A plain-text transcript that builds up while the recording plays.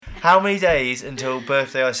How many days until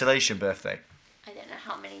birthday isolation birthday? I don't know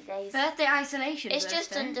how many days. Birthday isolation. It's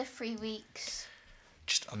just under 3 weeks.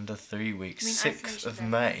 Just under 3 weeks. You mean 6th isolation of birthday?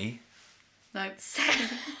 May. No.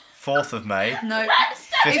 4th of May. No.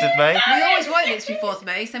 5th of May. We always wanted it to be 4th of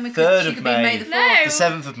May, so then we 3rd she of could May. be May the 4th. No. The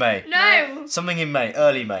 7th of May. No. Something in May.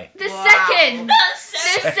 Early May. The Wow. second. That's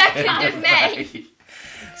The 2nd of May.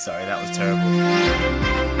 Sorry, that was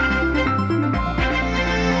terrible.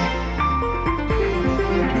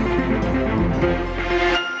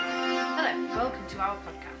 Hello, welcome to our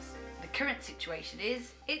podcast. The current situation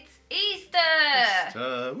is it's Easter!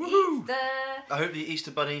 Woohoo! Easter! I hope the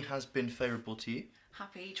Easter Bunny has been favourable to you.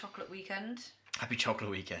 Happy chocolate weekend. Happy chocolate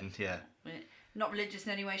weekend, yeah. We're not religious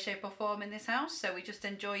in any way, shape or form in this house, so we just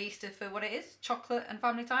enjoy Easter for what it is, chocolate and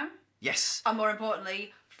family time. Yes. And more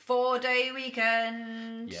importantly, 4-day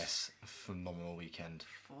weekend. Yes, a phenomenal weekend.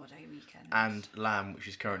 4-day weekend. And lamb, which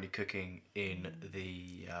is currently cooking in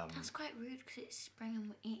the... That's quite rude because it's spring and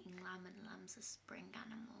we're eating lamb and lamb's a spring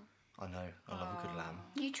animal. I know, I love a good lamb.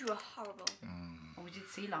 You two are horrible. Oh, we did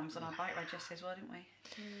see lambs on our bike ride yesterday as well, didn't we?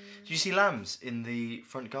 Did you see lambs in the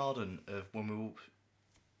front garden of when we were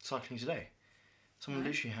cycling today? Someone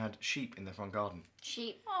literally had sheep in their front garden.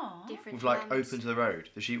 Sheep, Aww. different With to like lambs. open to the road.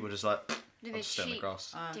 The sheep were just like, There I'll is just stay on the sheep,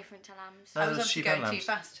 grass. different to lambs. No, I there's was obviously sheep and going too lambs.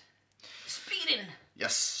 fast. Speeding!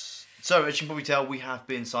 Yes. So, as you can probably tell, we have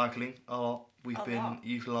been cycling a lot. We've A been lot.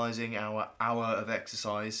 utilising our hour of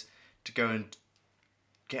exercise to go and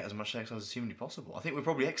get as much exercise as humanly possible. I think we're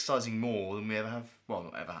probably exercising more than we ever have. Well,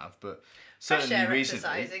 not ever have, but Fresh certainly air recently.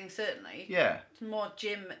 exercising, certainly. Yeah, It's more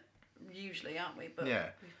gym usually, aren't we? But Yeah.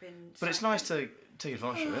 we've been. but it's nice to take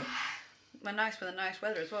advantage of it. We're nice with the nice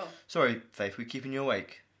weather as well. Sorry, Faith, we're keeping you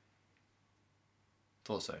awake.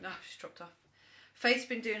 Thought so. No, she's dropped off. Faith's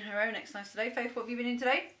been doing her own exercise today. Faith, what have you been doing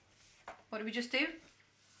today? What did we just do?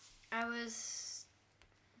 I was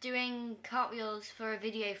doing cartwheels for a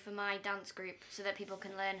video for my dance group so that people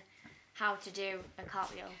can learn how to do a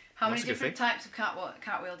cartwheel. How That's many a good different types of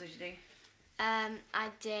cartwheel did you do? I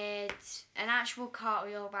did an actual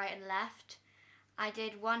cartwheel right and left. I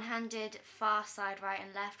did one-handed far side right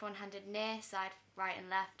and left, one-handed near side right and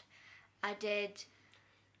left. I did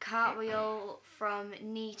cartwheel from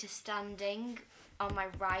knee to standing on my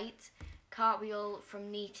right, cartwheel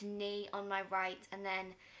from knee to knee on my right, and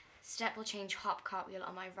then step will change hop cartwheel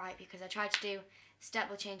on my right because I tried to do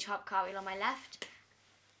step will change hop cartwheel on my left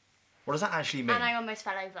What does that actually mean? and I almost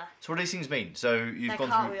fell over. So what do these things mean? So you've They're gone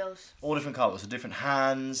cartwheels. through all different cartwheels, so different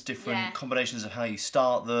hands, different Yeah. combinations of how you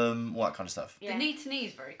start them, all that kind of stuff. Yeah. The knee to knee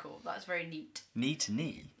is very cool. That's very neat. Knee to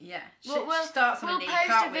knee. Yeah. We'll starts on we'll a knee, post a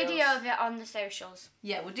cartwheels. video of it on the socials.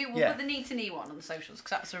 Yeah, we'll Yeah. put the knee to knee one on the socials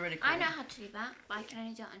because that's a really cool. I know how to do that, but I can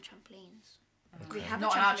only do it on trampolines. We have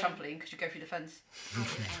Not a on our trampoline. trampoline because you go through the fence. I'll do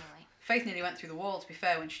it anyway. Faith nearly went through the wall. To be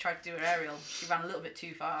fair, when she tried to do her aerial, she ran a little bit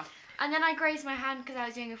too far. And then I grazed my hand because I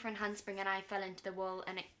was doing a front handspring and I fell into the wall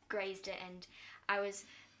and it grazed it and I was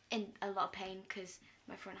in a lot of pain because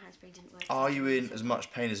my front handspring didn't work. Are you in as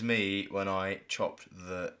much pain as me when I chopped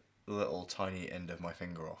the little tiny end of my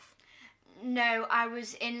finger off? No, I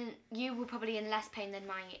was in. You were probably in less pain than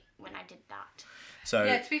when I did that. So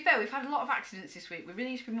Yeah, to be fair, we've had a lot of accidents this week. We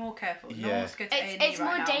really need to be more careful. No one wants to go to A&E It's right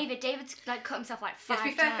more now. David. David's like cut himself like Yeah, 5 to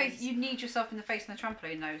be fair, times. Faith, you need yourself in the face on the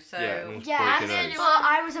trampoline though. So Yeah, almost Yeah, broke your nose. but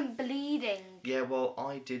I wasn't bleeding. Yeah, well,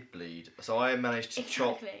 I did bleed. So I managed to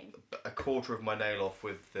Exactly. chop a quarter of my nail off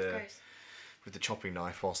with the chopping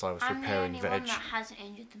knife whilst I was I'm the preparing only veg. one that hasn't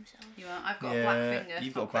injured themselves. you are. I've got a black Yeah, finger.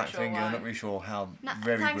 you've got a Not black quite sure finger. why. I'm not really sure how. No,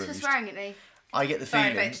 Very thanks bruised. for swearing at me. I get the Sorry,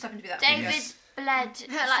 feeling. Faith, just happened to be that. David's bled Like 3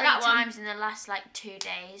 that one. times in the last 2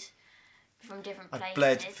 days from different places. I've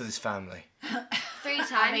bled for this family. 3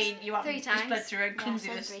 times. I mean, you haven't 3 just times. bled through your own Yeah, I said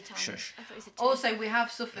clumsiness. 3 times. Shush. I thought you said 2. Also, we have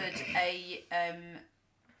suffered a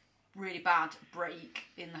really bad break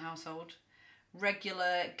in the household.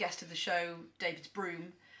 Regular guest of the show, David's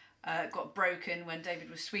broom, got broken when David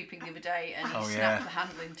was sweeping the other day and he Oh, snapped yeah. the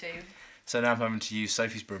handling too, So now I'm having to use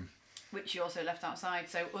Sophie's broom. which he also left outside.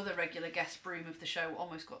 So other regular guest broom of the show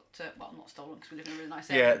almost got, well, not stolen because we live in a really nice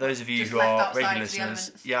area. Yeah, but those of you just who left are outside regular for the listeners,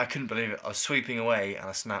 elements. yeah, I couldn't believe it. I was sweeping away and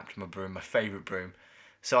I snapped my broom, my favourite broom.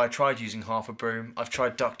 So I tried using half a broom. I've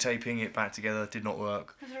tried duct taping it back together. Did not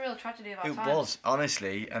work. It was a real tragedy of our It times. was,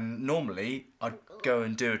 honestly. And normally I'd go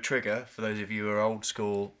and do a trigger, for those of you who are old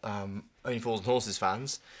school Only Fools and Horses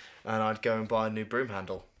fans, and I'd go and buy a new broom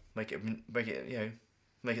handle. Make it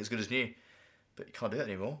as good as new. But you can't do that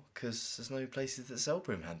anymore because there's no places that sell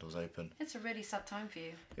broom handles open. It's a really sad time for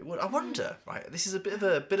you. It would. I wonder. Right, this is a bit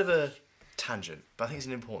of a tangent, but I think it's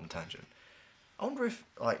an important tangent. I wonder if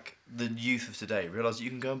the youth of today realise that you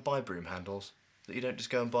can go and buy broom handles. that you don't just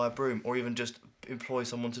go and buy a broom or even just employ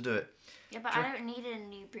someone to do it? Yeah, but I don't need a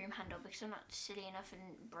new broom handle because I'm not silly enough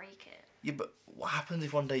and break it. Yeah, but what happens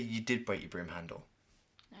if one day you did break your broom handle?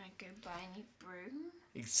 I go buy a new broom.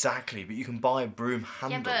 Exactly, but you can buy broom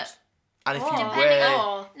handles. but- and if you Or- wear...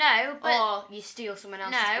 Or, No, but or you steal someone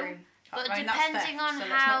else's No. broom. But I mean, that's depending theft, on so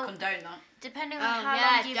how- let's not condone that. depending on Oh, how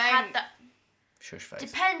yeah, long you've had don't. that. Shush face.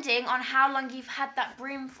 Depending on how long you've had that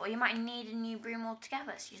broom for, you might need a new broom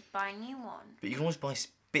altogether. So you just buy a new one. But you can always buy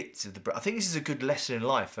bits of the broom. I think this is a good lesson in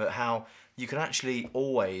life at how you can actually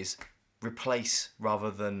always replace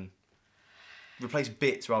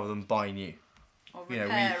bits rather than buy new. Or You know,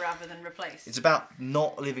 repair rather than replace. It's about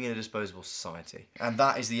not living in a disposable society. And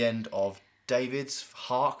that is the end of David's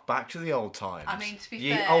hark back to the old times. I mean, to be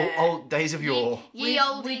Ye fair, old days of yore. Ye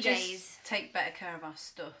olde we days. just take better care of our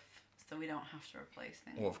stuff so we don't have to replace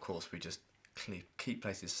things. Or, of course, we just keep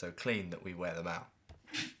places so clean that we wear them out.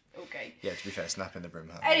 Okay. Yeah, to be fair, snapping the broom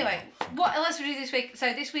handle. Anyway, what else did we do this week?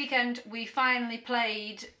 So this weekend we finally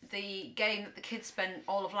played the game that the kids spent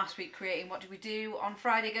all of last week creating. What did we do on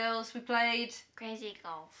Friday, girls? We played Crazy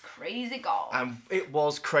golf. Crazy Golf. And it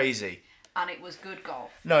was crazy. And it was good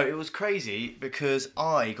golf. No, it was crazy because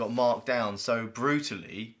I got marked down so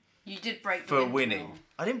brutally You did break the for windmill. winning.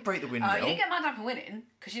 I didn't break the windmill. You didn't get mad down for winning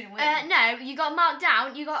because you didn't win. No, you got marked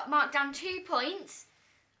down. You got marked down 2 points,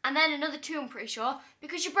 and then another 2. I'm pretty sure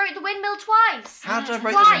because you broke the windmill twice. How did I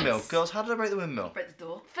break Twice. the windmill? Girls, how did I break the windmill? Break the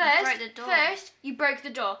door. First, broke the door. first you broke the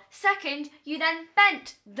door. Second, you then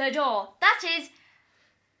bent the door. That is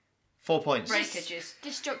 4 points. Breakages.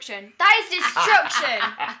 destruction. That is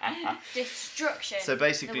destruction. Destruction. So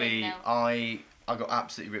basically, windmill. I got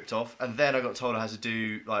absolutely ripped off, and then I got told I had to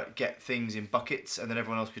do get things in buckets, and then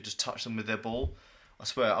everyone else could just touch them with their ball. I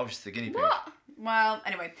swear, I was just the guinea pig. What? Well,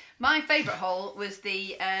 anyway, my favourite hole was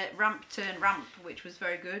the ramp, which was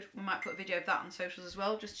very good. We might put a video of that on socials as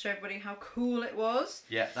well, just to show everybody how cool it was.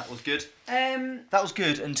 Yeah, that was good. Um, That was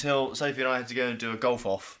good until Sophie and I had to go and do a golf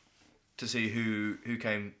off to see who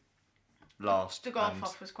came last. the golf and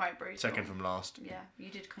off was quite brutal. second from last. Yeah, you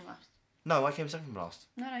did come last. No, I came second from last.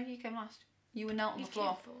 No, you came last. You were knelt on You the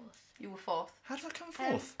floor. came fourth. You were fourth. How did I come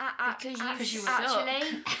fourth? Because you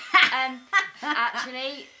actually,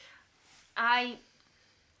 actually, I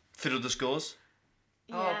Fiddled the scores.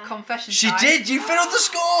 Oh, yeah. confession She time. did. You fiddled the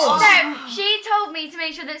scores. No, she told me to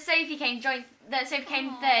make sure that Sophie came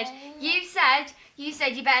third. You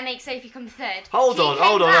said you better make Sophie come third. Hold She on, came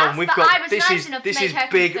hold on. last, We've but got I was nice enough to this make is her come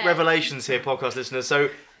big third. revelations here, podcast listeners. So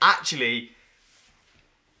actually,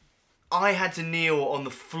 I had to kneel on the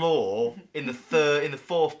floor in the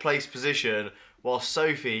fourth place position, while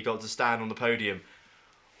Sophie got to stand on the podium.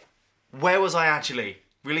 Where was I actually?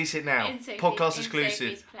 Release it now. In Sophie's- Podcast in exclusive.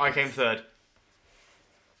 Sophie's I place. came third.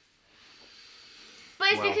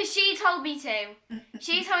 But it's Well. because she told me to.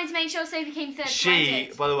 She told me to make sure Sophie came third. so I She,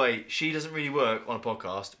 did. by the way, she doesn't really work on a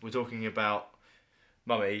podcast. We're talking about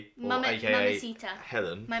Mummy, or AKA Mamacita.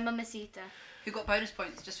 Helen. My mamacita. Who got bonus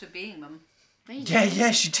points just for being mum.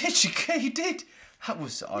 Yeah, she did. You did. That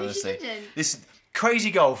was honestly didn't. this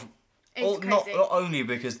crazy golf. It's Not crazy. only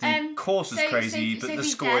because the course was so crazy, Sophie- but the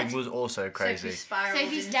Sophie's scoring dead. was also crazy. Sophie spiraled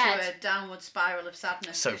Sophie's into dead. a downward spiral of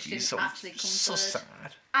sadness. 'cause she Sophie's didn't actually come so third.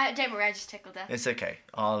 sad. Don't worry, I just tickled her. It's okay.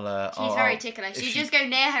 I'll. She's very ticklish. if You she- just go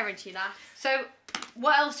near her and she laughs. So,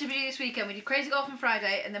 what else did we do this weekend? We did crazy golf on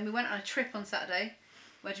Friday, and then we went on a trip on Saturday.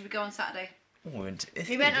 Where did we go on Saturday? Oh, we went to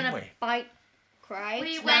Italy, We went on didn't a we? bike ride.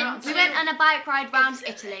 We We went went on a bike ride round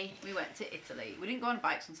Italy. We went to Italy. We didn't go on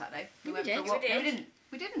bikes on Saturday. We We went did. for a walk. We No, we did. didn't.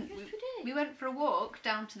 We didn't. Yes, we did. We went for a walk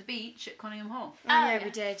down to the beach at Conningham Hall. Yeah, we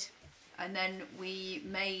did. And then we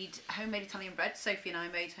made homemade Italian bread. Sophie and I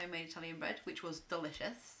made homemade Italian bread, which was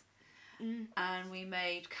delicious. And we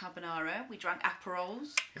made carbonara. We drank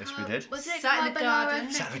Aperols. Yes, we did. Was it Sat in the carbonara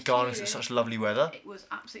garden. Sat in the garden. It's such lovely weather. It was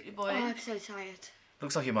absolutely Oh, boiling. I'm so tired.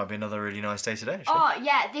 Looks like it might be another really nice day today. Actually. Oh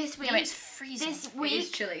yeah, this week. Yeah, but it's freezing. This It is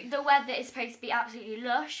week, chilly. the weather is supposed to be absolutely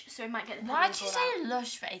lush, so we might get the. Why pudding do you pulled out. say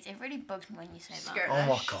lush face? It really bugs me when you say that. Skirt. Oh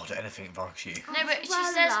my god! Anything bugs you? No, but she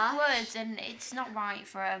Well, says lush. words and it's not right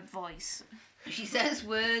for her voice. She says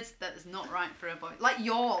words that is not right for a boy. Like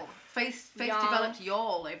y'all. Faith Y'all. developed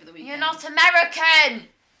y'all over the weekend. You're not American!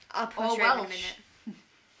 I'll push Or her in a Welsh. minute.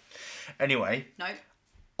 Anyway, No.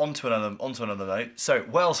 on to another note. So,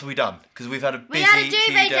 what else have we done? Because we've had a busy We had a few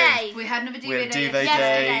duvet days. day. We had another We had duvet a day. duvet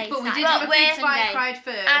Yesterday. day. But we did But have a we're big bike Sunday. ride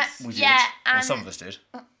first. We did. Yeah, Well, and- some of us did.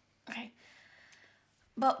 Okay.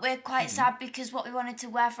 But we're quite sad because what we wanted to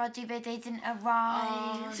wear for our duvet day didn't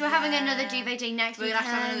arrive. So we're having another duvet day next We're week. going to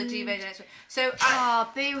have to have another duvet day next week. So I,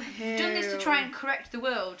 Oh, boo-hoo. done this to try and correct the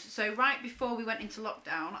world. So right before we went into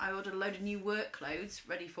lockdown, I ordered a load of new work clothes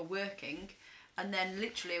ready for working. And then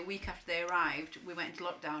literally a week after they arrived, we went into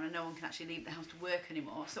lockdown and no one can actually leave the house to work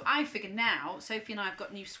anymore. So I figure now, Sophie and I have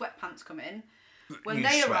got new sweatpants coming. When New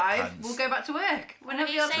they arrive, sweatpants. we'll go back to work. We'll never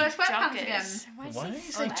be you able to wear say sweatpants again. joggers? Why do you Oh,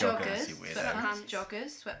 say joggers, you weirdo?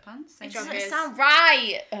 Joggers, sweatpants. It Thank doesn't you. sound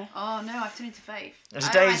right. Oh no, I've turned into Faith. And I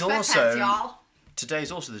today's wear also sweatpants, y'all.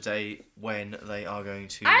 today's also the day when they are going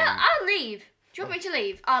to. I'll leave. Do you want me to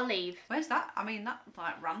leave? I'll leave. Where's that? I mean, that's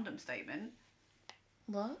like random statement.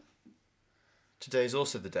 What? Today's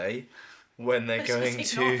also the day when they're Let's going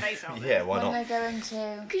just ignore to. Faith, aren't we? Yeah, why When not? they're going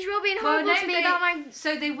to... Because you're all being horrible to me about my...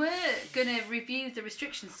 So they were going to review the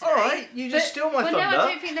restrictions today. All right, you just steal my well, thunder. no, I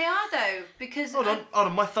don't think they are though, because Hold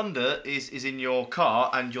on. My thunder is in your car,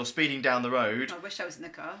 and you're speeding down the road. I wish I was in the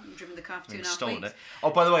car. I've driven the car for 2.5 You've weeks. stolen it. Oh,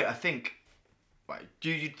 by the way, I think. Right,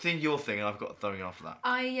 you think your thing, and I've got something after that.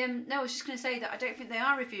 No, I was just going to say that I don't think they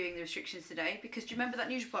are reviewing the restrictions today, because do you remember that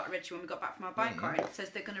news report I read to you when we got back from our bike ride? It says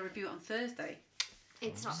they're going to review it on Thursday.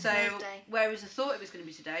 It's not So, Thursday. whereas I thought it was going to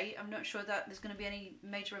be today, I'm not sure that there's going to be any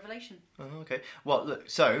major revelation. Oh, okay. Well, look.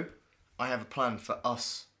 So, I have a plan for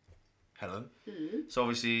us, Helen. So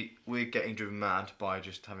obviously we're getting driven mad by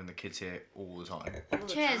just having the kids here all the time. All the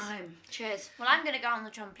Cheers. time. Cheers. Well, I'm going to go on the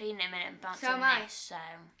trampoline in a minute and bounce So on am I. this, so...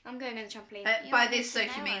 I'm going on the trampoline. By You're this, missing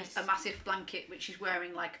Sophie means hours. a massive blanket which she's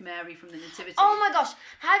wearing like Mary from the Nativity. Oh my gosh,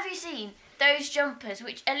 have you seen those jumpers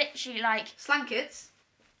which are literally like Slankets.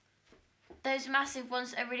 those massive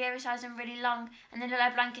ones that are really oversized and really long and they look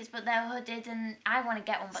like blankets but they're hooded and I want to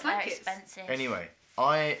get one but they're Slankets? expensive. Anyway,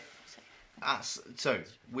 so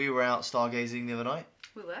we were out stargazing the other night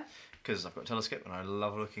We were. because I've got a telescope and I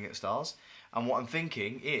love looking at stars. And what I'm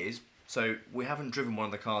thinking is, so we haven't driven one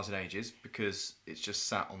of the cars in ages because it's just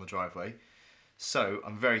sat on the driveway. So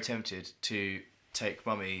I'm very tempted to take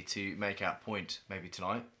Mummy to make out Point maybe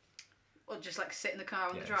tonight. Or just like sit in the car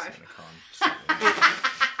on the sit drive. in the car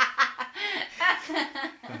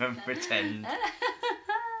and pretend.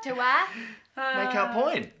 To where? Make out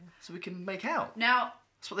Point so we can make out. Now,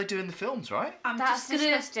 That's what they do in the films, right? I'm That's just gonna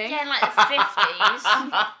disgusting. Yeah, in like the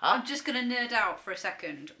 50s. I'm just gonna nerd out for a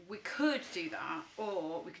second. We could do that,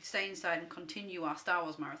 or we could stay inside and continue our Star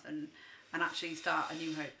Wars marathon and actually start A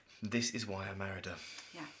New Hope. This is why I married her.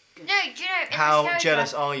 Yeah, good. No, do you know in How the sofa,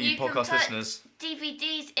 jealous are you, can podcast put listeners?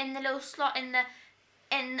 DVDs in the little slot in the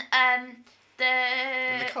the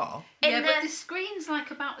In the car? in Yeah, the but the screen's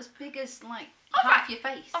like about as big as like Alright. half your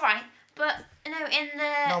face. all right, but no, in the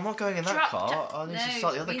No, I'm not going in that drop car. I need to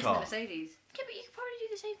start the other into car. The Mercedes. Yeah, but you could probably do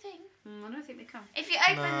the same thing. I don't think they can. If you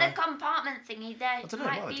open No. the compartment thingy, there don't know,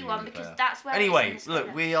 might might be do one DVD because player. that's where. Anyway, it's in the look,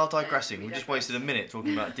 sofa. we are digressing. we We just digress. wasted a minute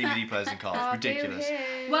talking about DVD players in cars. Ridiculous.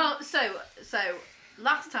 Well, so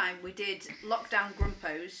last time we did lockdown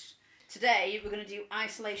grumpos. Today we're going to do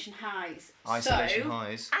isolation highs. Isolation So,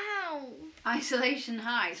 highs. Ow. Isolation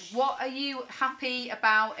highs. What are you happy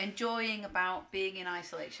about, enjoying about being in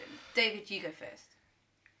isolation? David, you go first.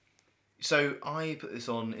 So I put this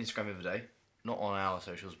on Instagram the other day, not on our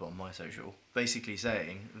socials, but on my social, basically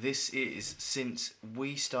saying this is since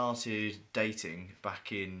we started dating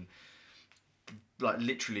back in, like,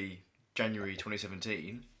 literally January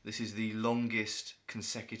 2017. This is the longest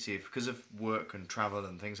consecutive, because of work and travel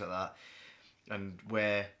and things like that, and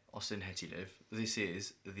where Austin and Hetty live, this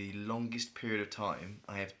is the longest period of time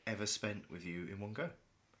I have ever spent with you in one go.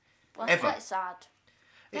 Well, ever. quite sad.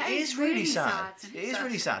 That It is is really really sad. sad. It is Sad.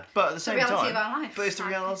 really sad. But at the same reality time, of our life. but it's the Sad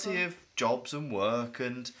reality people. of jobs and work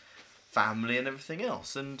and family and everything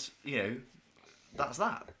else. And, you know, that's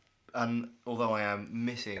that. And although I am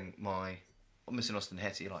missing Austin and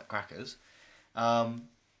Hetty like crackers,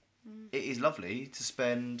 it is lovely to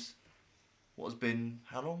spend what has been,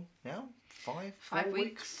 how long now? 5 5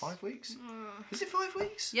 weeks. 5 weeks? Is it 5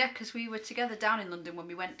 weeks? Yeah, because we were together down in London when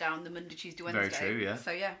we went down the Monday, Tuesday, Wednesday. Very true, yeah.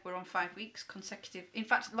 So yeah, we're on 5 weeks consecutive. In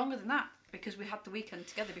fact, longer than that because we had the weekend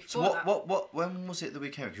together So before that. when was it that we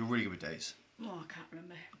came? 'Cause you're really good with days. Oh, I can't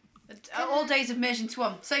remember. All days have merged into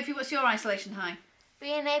one. Sophie, what's your isolation high?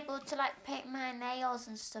 Being able to like paint my nails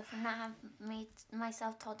and stuff and not have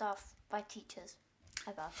myself told off by teachers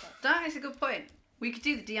about it. That is a good point. We could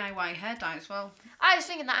do the DIY hair dye as well. I was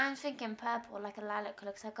thinking that I'm thinking purple, like a lilac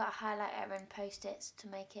colour, because I've got a highlighter and post-its to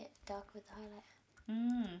make it dark with the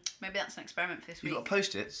highlighter. Maybe that's an experiment for this You've week. got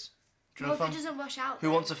post-its? Do you Well, know if it doesn't wash out.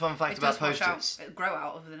 Who wants a fun fact It about does wash out. post-its? It'll grow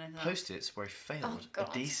out other than anything else. Post-its were a failed God.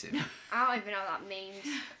 adhesive. I don't even know what that means.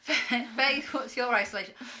 Faith, what's your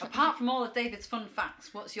isolation? Apart from all of David's fun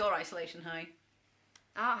facts, what's your isolation high?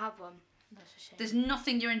 I don't have one. That's a shame. There's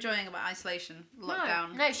nothing you're enjoying about isolation,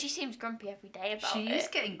 lockdown. No, she seems grumpy every day about She it. is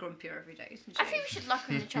getting grumpier every day, isn't she? I think we should lock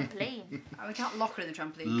her in the trampoline. Oh, we can't lock her in the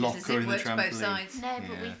trampoline Lock because the her zip in the works both trampoline. sides. No,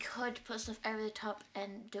 but we Yeah. could put stuff over the top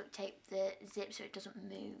and duct tape the zip so it doesn't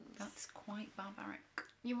move. That's quite barbaric.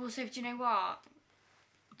 You also, do you know what?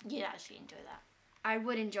 You'd actually enjoy that. I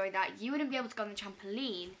would enjoy that. You wouldn't be able to go on the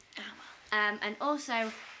trampoline. And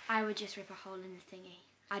also, I would just rip a hole in the thingy.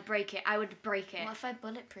 I'd break it. I would break it. What if I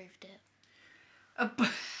bulletproofed it?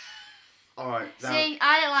 All right. Now, See,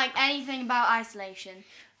 I don't like anything about isolation.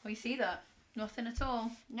 We see that. Nothing at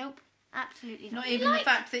all. Nope. Absolutely Not not. even the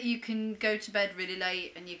fact that you can go to bed really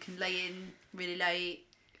late and you can lay in really late.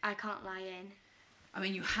 I can't lie in. I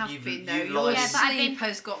mean, you have You've- been though. you've Your lied in. Yeah, but I've sleep been-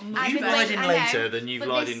 has got I've much you've been better. lied waiting- in I know, later than you've but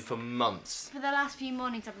lied this- in for months. For the last few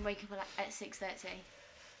mornings, I've been waking up at 6:30.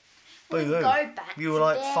 We Boo-hoo. go back You were to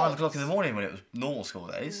like bed. 5 o'clock in the morning when it was normal school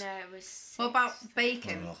days. No, it was 6. What about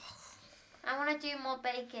bacon? Ugh. I want to do more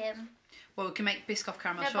bacon. Well, we can make Biscoff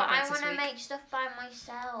caramel No, but I shortbreads want this to week. make stuff by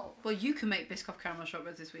myself. Well, you can make Biscoff caramel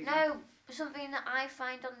shortbreads this week. No, something that I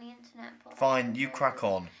find on the internet. But I Fine, don't you know. crack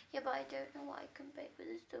on. Yeah, but I don't know what I can bake with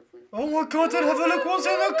the stuff we've Oh my god, then have a look what's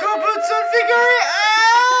in the cupboards and figure it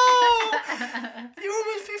out! You're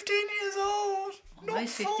almost 15 years old. Not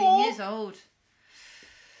Almost 15 4. years old.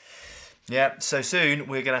 Yeah, so soon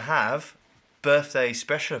we're going to have birthday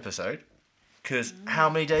special episode. Because how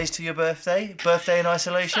many days to your birthday? Birthday in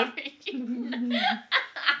isolation?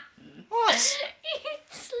 What? You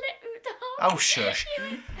slipped off. Oh, shush.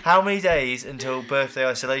 How many days until birthday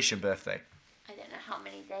isolation birthday? I don't know how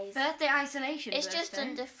many days. Birthday isolation. It's just birthday.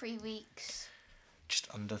 under 3 weeks. Just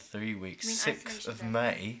under 3 weeks. You mean 6th isolation of birthday?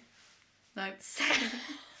 May. No.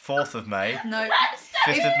 4th of May. No.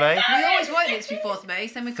 5th of May. We always wanted it to be 4th of May,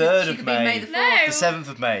 so then we could, 3rd she of could May. be May the 4th. No. The 7th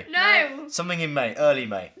of May. No. Something in May. Early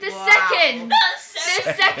May. The Wow. 2nd. That's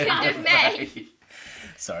The 2nd of May.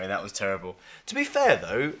 Sorry, that was terrible. To be fair,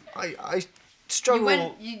 though, I You struggle...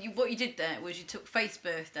 what you did there was you took Faith's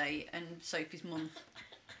birthday and Sophie's mum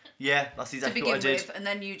Yeah, that's to exactly begin what I did. with, and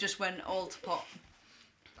then you just went all to pot.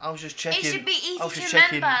 I was just checking... It should be easy I was to just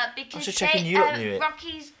remember I was because just checking you lot knew it.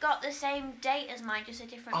 Rocky's got the same date as mine, just a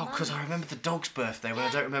different Oh, month. because I remember the dog's birthday when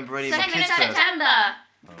I don't remember any of my 2nd kids' of birthdays. September.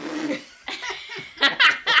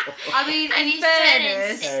 I mean, And in he's turning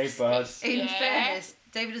fairness, 6 Hey, bud. this in year. fairness,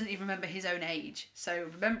 David doesn't even remember his own age. So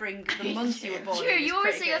remembering the month you were born True, in is you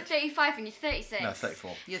always pretty say you're good. 35 and you're 36. No,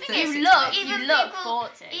 34. You're Thing 36. is, You look, Even you look people-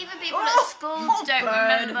 40. Even people Oh, at school oh, don't bird.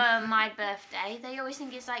 remember my birthday. They always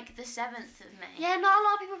think it's like the 7th of May. Yeah, not a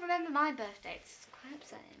lot of people remember my birthday. It's quite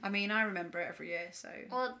upsetting. I mean, I remember it every year, so.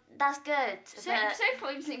 Well, that's good. So but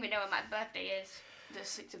probably doesn't even know when my birthday is. the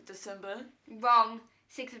 6th of December. Wrong.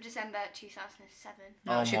 6th of December 2007.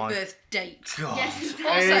 No, Oh it's your my- birth date. God. Yes.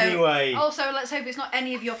 Anyway. Also, let's hope it's not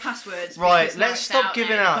any of your passwords. Right, because now let's it's stop out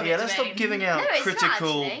giving there out. public Yeah, let's stop domain. giving out No, it's not,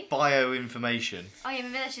 critical actually. bio information. Oh yeah,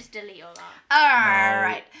 maybe let's just delete all that. All No.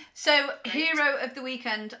 right. So, hero of the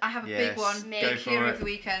weekend. I have a Yes, big one. Me. go Big for hero it. of the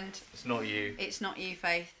weekend. It's not you. It's not you,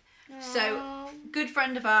 Faith. So, good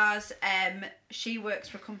friend of ours. She works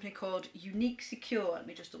for a company called Unique Secure. Let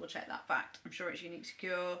me just double check that fact. I'm sure it's Unique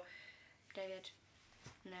Secure. David.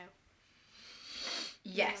 No.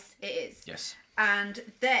 Yes, it is. Yes. And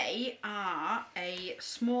they are a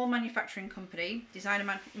small manufacturing company,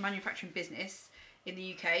 designer manufacturing business in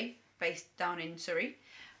the UK, based down in Surrey.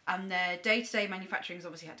 And their day-to-day manufacturing has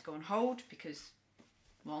obviously had to go on hold because,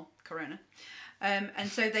 well, Corona. And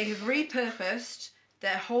so they have repurposed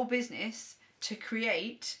their whole business to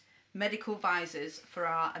create medical visors for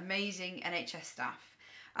our amazing NHS staff.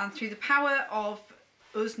 And through the power of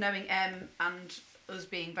us knowing Em and us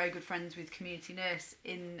being very good friends with community nurse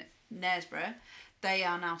in Knaresborough, they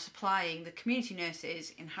are now supplying the community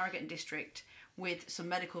nurses in Harrogate District with some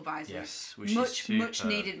medical visors. Yes, which is much superb.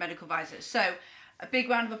 needed medical visors. So a big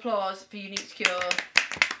round of applause for Unique Secure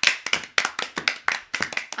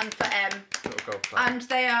and for Em. Little gold clap. And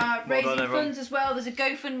they are Well raising done, everyone. funds as well. There's a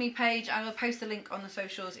GoFundMe page. I will post a link on the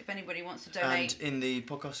socials if anybody wants to donate And in the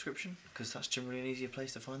podcast description, because that's generally an easier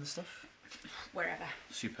place to find the stuff. wherever.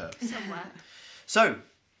 Superb. Somewhere. So,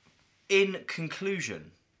 in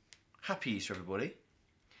conclusion, happy Easter, everybody.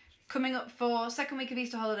 Coming up for second week of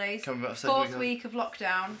Easter holidays. Coming up for second Fourth week week of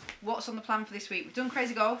lockdown. What's on the plan for this week? We've done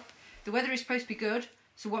crazy golf. The weather is supposed to be good.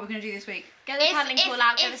 So what are we going to do this week? Get the If- paddling if- pool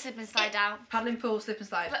out, get the if- slip and slide out. Paddling pool, slip and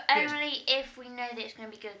slide. But Good. only if we know that it's going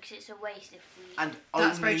to be good, because it's a waste if we... And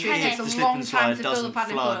That's very only true. if It takes the a slip long and time slide to fill the doesn't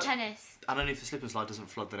paddling flood. pool. Tennis. And only if the slip and slide doesn't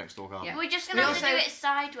flood the next door garden. Yeah. We're just We going to have to also- do it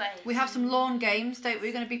sideways. We have some lawn games. We're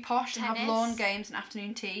going to be posh and have Tennis. lawn games and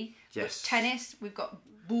afternoon tea. Yes. Tennis. We've got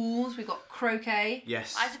balls. We've got croquet.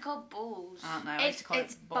 Yes. Why is it called balls? I don't know. I used to call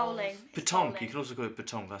It's it balls. bowling. Pétanque. You can also call it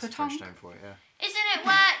pétanque. That's the French Pétanque? name for it. Yeah. Isn't it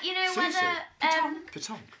where you know where Seriously? the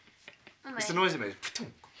Pétanque. It's the noise it makes.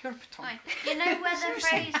 Pétanque. You're a pétanque. Right. You know where the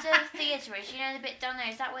Fraser Theatre is? You know the bit down there?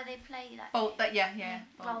 Is that where they play that? Oh, yeah.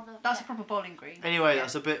 Well, That's yeah. a proper bowling green. Anyway, Yeah.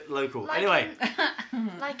 that's a bit local. Like Anyway,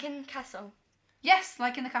 Like in Castle. Yes,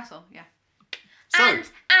 like in the castle. Yeah. so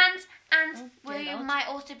And dear we Lord. might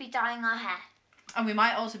also be dyeing our hair. And we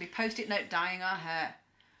might also be post-it note dyeing our hair.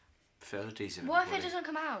 feel decent. What if it everybody. doesn't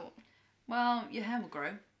come out? Well, your hair will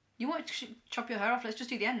grow. You want to chop your hair off? Let's just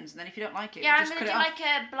do the ends, and then if you don't like it, Yeah, I'm just gonna cut do it off.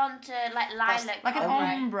 like a blonde to like lilac. like an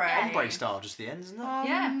ombre. Yeah. Ombre style, just the ends, isn't it?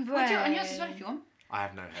 Yeah. We'll do it on yours as well if you want. I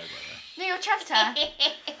have no hair right No, your chest hair.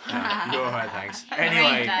 there. You're alright, thanks. There you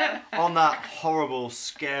Anyway, go. on that horrible,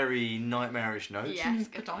 scary, nightmarish note, Yes,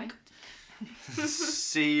 good point.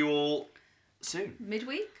 see you all soon.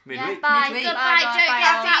 Midweek. Midweek. Yeah, bye. Midweek. Goodbye. Bye, Don't bye, get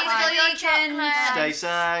bye, fat bye. with all your Weekend. chocolate. Stay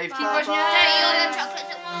safe. Bye. Bye-bye. Don't eat all your chocolate.